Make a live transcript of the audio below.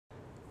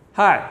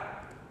Hi,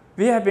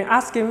 we have been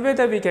asking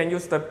whether we can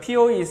use the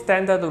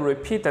PoE-Extender to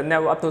repeat the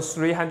network up to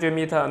 300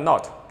 meters or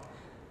not.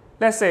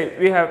 Let's say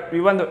we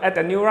want to add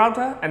a new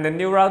router, and the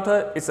new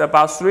router is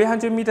about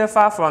 300 meters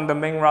far from the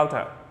main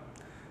router.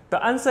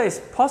 The answer is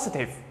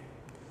positive.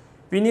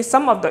 We need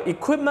some of the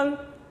equipment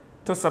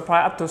to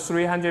supply up to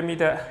 300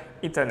 meter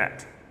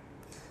Ethernet.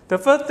 The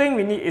first thing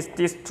we need is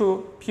these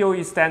two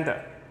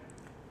PoE-Extender.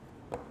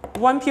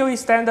 One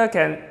PoE-Extender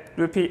can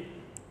repeat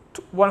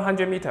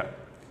 100 meters,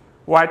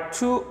 while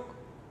two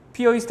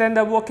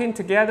PoE-Extender working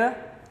together,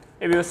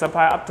 it will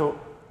supply up to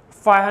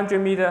 500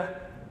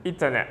 meter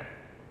Ethernet.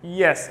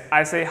 Yes,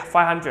 I say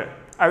 500.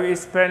 I will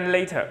explain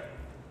later.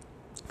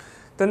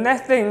 The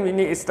next thing we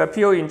need is the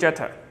PoE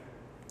injector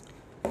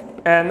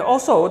and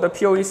also the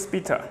PoE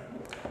splitter.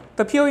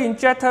 The PoE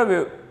injector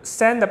will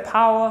send the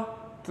power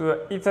to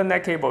the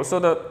Ethernet cable so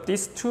that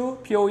these two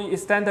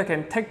PoE-Extender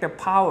can take the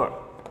power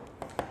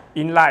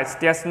in lines.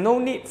 There's no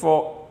need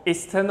for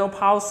external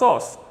power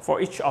source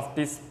for each of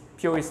these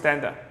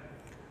PoE-Extender.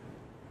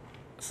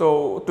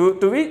 So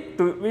do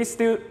we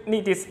still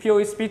need this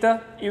PoE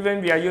splitter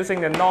even we are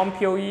using the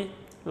non-PoE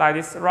like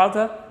this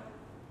router?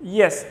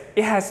 Yes,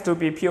 it has to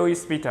be PoE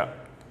splitter.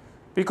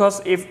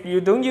 Because if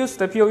you don't use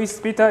the PoE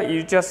splitter,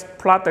 you just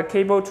plug the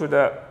cable to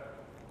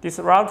this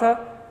router,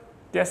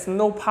 there's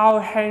no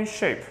power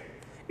handshake.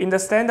 In the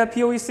standard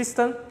PoE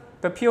system,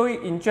 the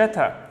PoE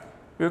injector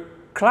will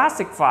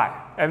classify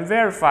and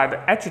verify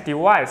that each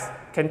device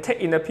can take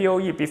in the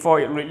PoE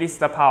before it releases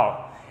the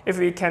power. If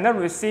we cannot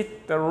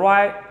receive the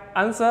right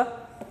answer,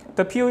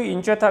 the PoE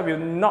injector will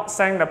not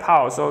send the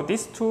power. So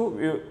these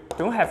two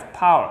don't have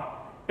power.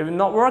 It will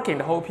not work in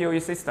the whole PoE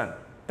system.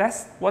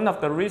 That's one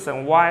of the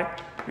reasons why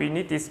we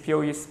need this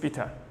PoE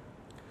splitter.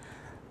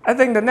 I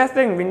think the next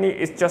thing we need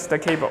is just the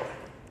cable.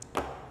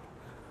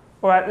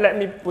 Alright, let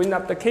me bring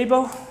up the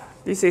cable.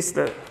 This is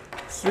the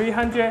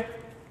 300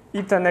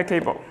 Ethernet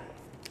cable.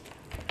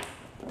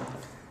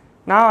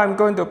 Now I'm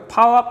going to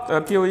power up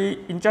the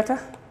PoE injector.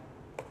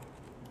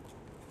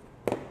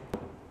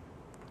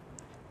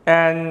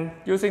 And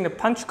using the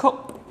punch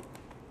code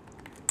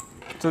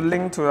to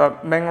link to the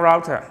main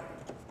router.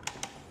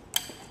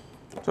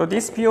 So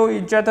this PoE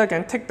injector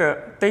can take the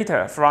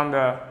data from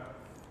the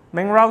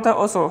main router,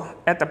 also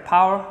add the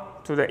power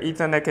to the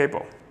Ethernet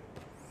cable.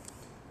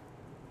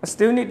 I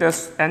still need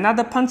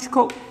another punch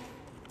code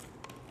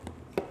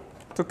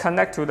to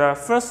connect to the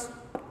first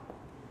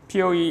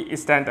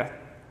PoE-Extender.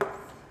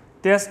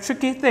 There's a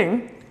tricky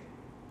thing.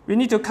 We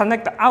need to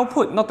connect the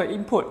output, not the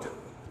input,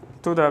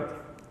 to the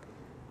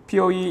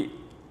PoE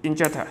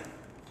injector.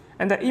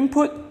 And the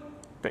input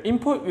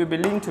will be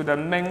linked to the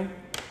main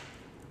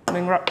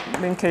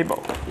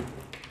cable.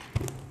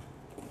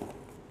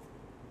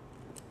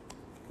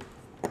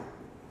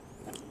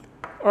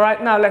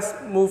 Alright, now let's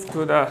move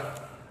to the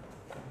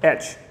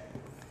edge.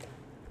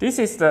 This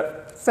is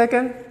the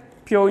second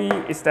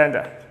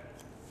PoE-Extender.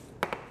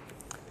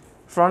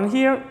 From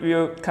here,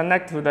 we'll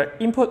connect to the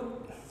input.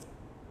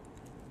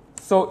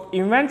 So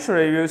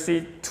eventually, you'll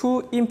see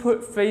two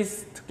input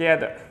face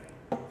together.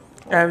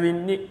 And we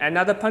need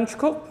another punch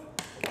code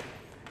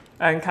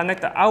and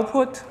connect the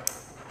output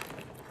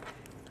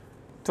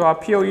to our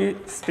PoE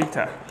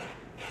splitter.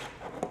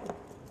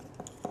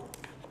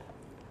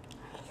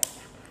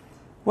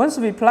 Once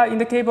we plug in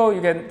the cable,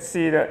 you can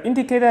see the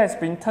indicator has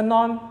been turned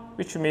on,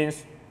 which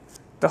means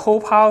the whole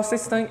power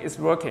system is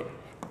working.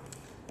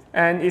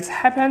 And it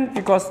happened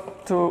because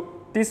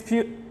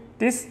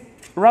this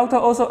router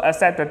also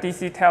accepts the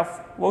DC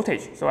 12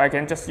 voltage, so I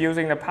can just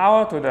using the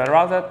power to the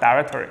router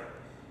directly.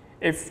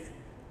 If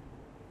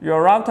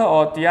your router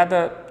or the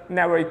other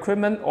network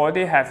equipment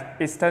already have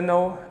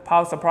external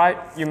power supply,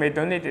 you may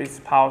don't need this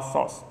power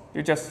source.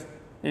 You just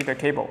need the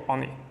cable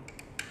only.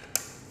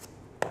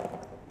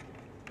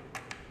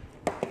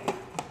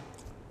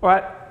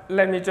 Alright,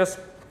 let me just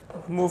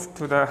move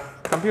to the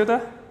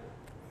computer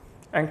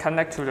and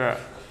connect to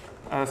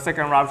the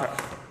second router.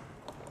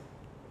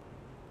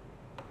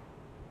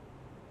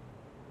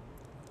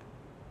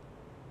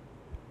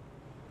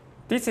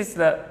 This is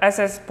the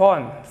access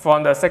point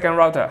from the second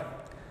router.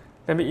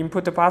 Let me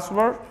input the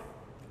password,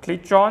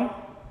 click join.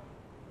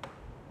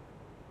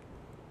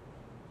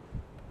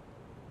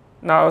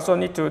 Now I also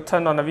need to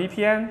turn on the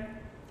VPN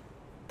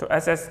to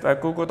access the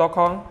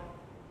google.com.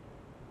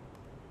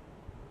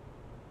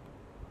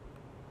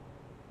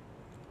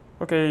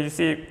 Okay, you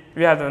see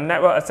we have the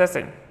network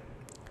accessing.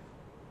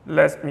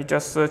 Let me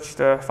just search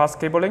the fast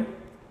cabling.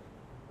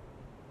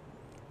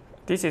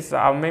 This is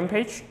our main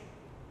page.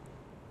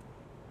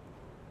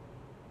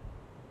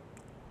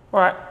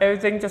 Alright,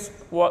 everything just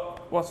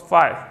was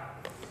fine.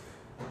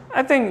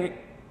 I think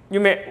you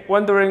may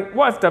wondering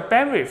what is the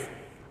bandwidth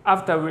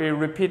after we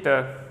repeat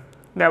the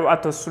network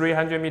up to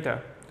 300 meters.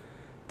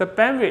 The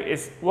bandwidth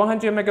is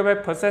 100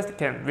 megabits per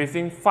second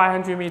within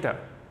 500 meters.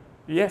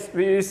 Yes,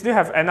 we still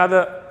have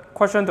another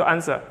question to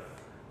answer.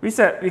 We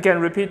said we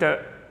can repeat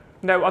the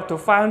network up to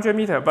 500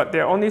 meters, but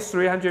there are only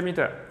 300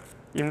 meters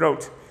in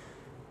road.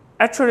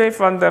 Actually,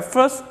 from the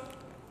first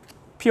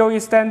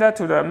PoE-Extender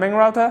to the main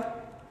router,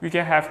 we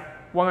can have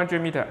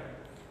 100 meters.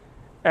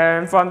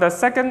 And from the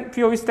second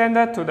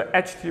PoE-Extender to the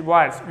edge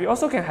device, we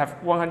also can have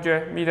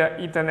 100-meter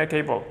Ethernet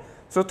cable.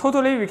 So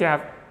totally we can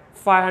have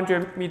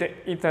 500-meter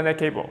Ethernet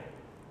cable.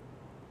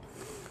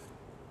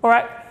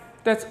 Alright,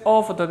 that's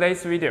all for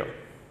today's video.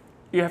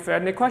 If you have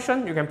any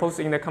question, you can post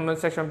in the comment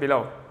section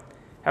below.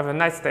 Have a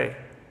nice day.